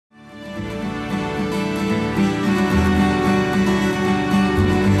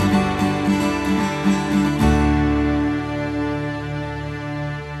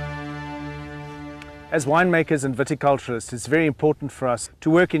As winemakers and viticulturists, it's very important for us to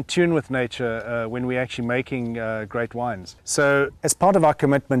work in tune with nature when we're actually making great wines. So as part of our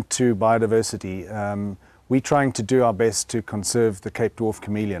commitment to biodiversity, we're trying to do our best to conserve the Cape Dwarf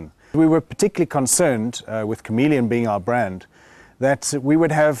chameleon. We were particularly concerned, with chameleon being our brand, that we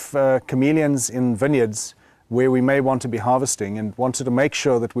would have chameleons in vineyards where we may want to be harvesting, and wanted to make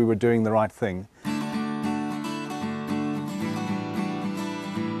sure that we were doing the right thing.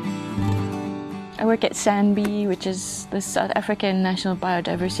 I work at SANBI, which is the South African National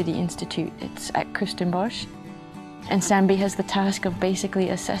Biodiversity Institute. It's at Kirstenbosch. And SANBI has the task of basically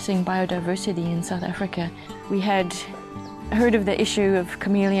assessing biodiversity in South Africa. We had heard of the issue of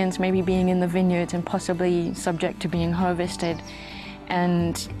chameleons maybe being in the vineyards and possibly subject to being harvested.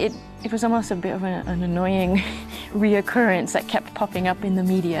 And it was almost a bit of an annoying reoccurrence that kept popping up in the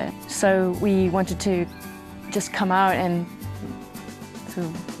media. So we wanted to just come out and sort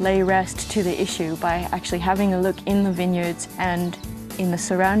of lay rest to the issue by actually having a look in the vineyards and in the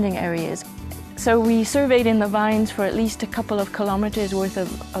surrounding areas. So we surveyed in the vines for at least a couple of kilometers worth of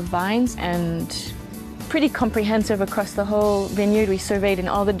vines, and pretty comprehensive across the whole vineyard. We surveyed in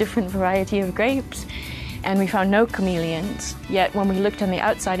all the different variety of grapes, and we found no chameleons. Yet when we looked on the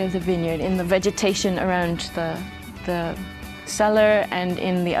outside of the vineyard, in the vegetation around the cellar and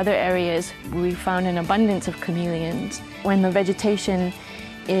in the other areas, we found an abundance of chameleons. When the vegetation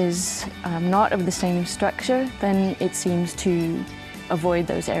is not of the same structure, then it seems to avoid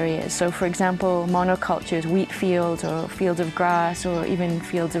those areas. So for example, monocultures, wheat fields or fields of grass or even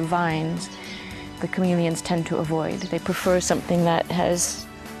fields of vines, the chameleons tend to avoid. They prefer something that has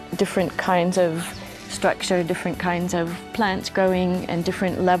different kinds of structure, different kinds of plants growing, and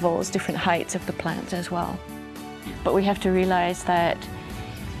different levels, different heights of the plants as well. But we have to realize that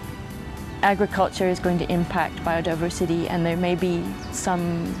agriculture is going to impact biodiversity, and there may be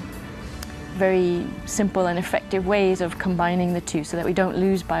some very simple and effective ways of combining the two so that we don't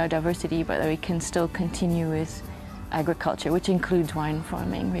lose biodiversity, but that we can still continue with agriculture, which includes wine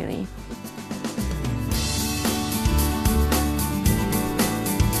farming, really.